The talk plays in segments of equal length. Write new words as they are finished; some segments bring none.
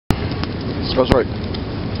Oh, sorry. The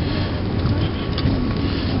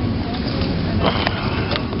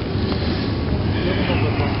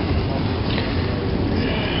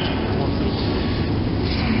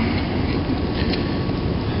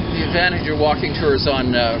advantage of walking tours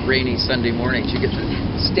on rainy Sunday mornings, you get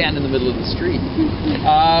to stand in the middle of the street.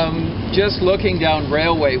 Just looking down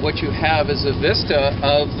Railway, what you have is a vista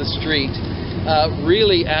of the street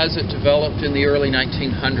really as it developed in the early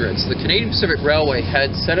 1900s. The Canadian Pacific Railway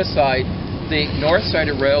had set aside the north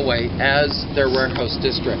side of Railway as their warehouse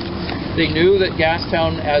district. They knew that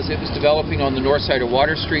Gastown, as it was developing on the north side of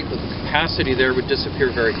Water Street, that the capacity there would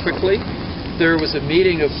disappear very quickly. There was a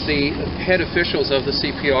meeting of the head officials of the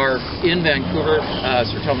CPR in Vancouver.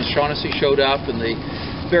 Sir Thomas Shaughnessy showed up, and the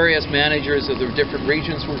various managers of the different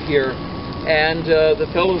regions were here. And the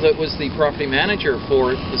fellow that was the property manager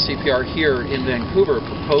for the CPR here in Vancouver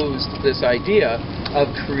proposed this idea of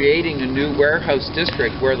creating a new warehouse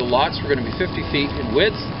district where the lots were going to be 50 feet in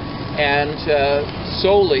width and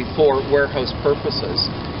solely for warehouse purposes.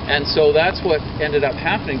 And so that's what ended up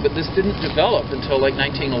happening, but this didn't develop until like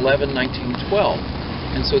 1911, 1912.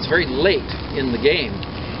 And so it's very late in the game.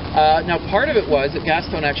 Now part of it was that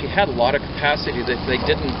Gastown actually had a lot of capacity that they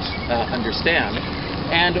didn't understand.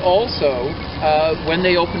 And also, when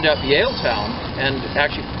they opened up Yaletown and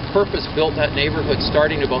actually purpose-built that neighborhood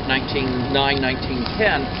starting about 1909,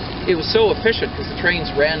 1910, it was so efficient because the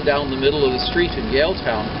trains ran down the middle of the street in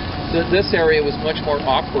Yaletown that this area was much more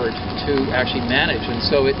awkward to actually manage. And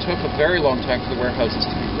so it took a very long time for the warehouses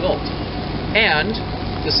to be built. And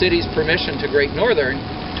the city's permission to Great Northern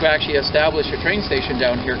to actually establish a train station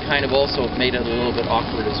down here kind of also made it a little bit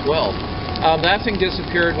awkward as well. That thing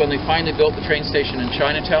disappeared when they finally built the train station in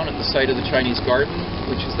Chinatown at the site of the Chinese Garden,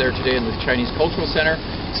 which is there today in the Chinese Cultural Center.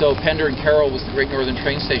 So Pender and Carroll was the Great Northern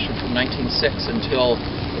train station from 1906 until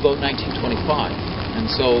about 1925. And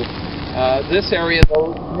so this area,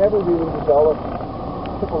 though, never really developed.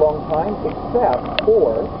 It took a long time, except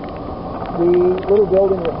for the little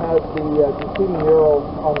building that has the graffiti mural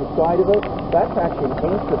on the side of it. That's actually an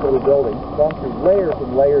ancient little building. It's gone through layers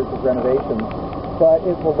and layers of renovations. But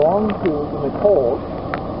it belonged to the McColls,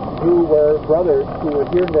 who were brothers who were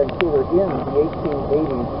here in Vancouver in the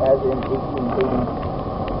 1880s, as in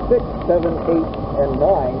 1886, 7, 8, and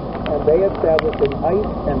 9, and they established an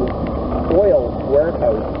ice and oil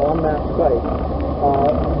warehouse on that site,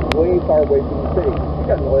 way far away from the city. You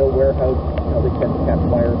got an oil warehouse, you know, they tend to catch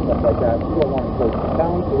fire and stuff like that. You don't want to close the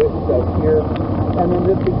town, so it was out here. And then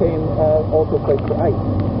this became also a place for ice.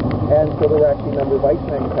 And so there were actually a number of ice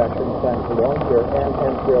manufacturing plants along here, and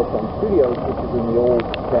hence Railtown Studios, which is in the old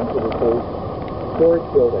Vancouver Cold storage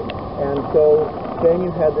building. And so then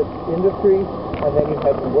you had this industry, and then you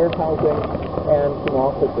had some warehousing and some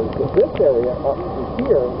offices. But this area up to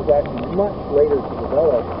here was actually much later to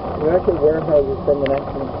develop. There were actually warehouses from the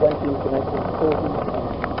 1920s to 1930s.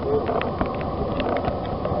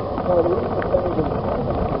 Now, the reason that was in the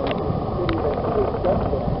city that was just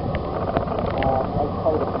as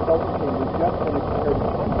part of the consultancy, we just finished here the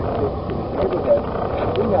contract to the neighborhood.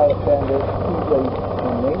 We now found this hugely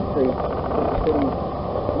on Main Street, with the city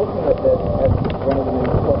looking at this as one of the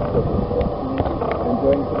main clusters and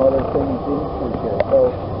doing some other things in through here. So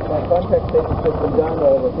my contact statement has been done,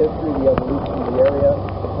 all the history, the evolution of the area,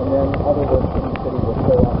 and then other work in the city will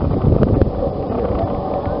show up.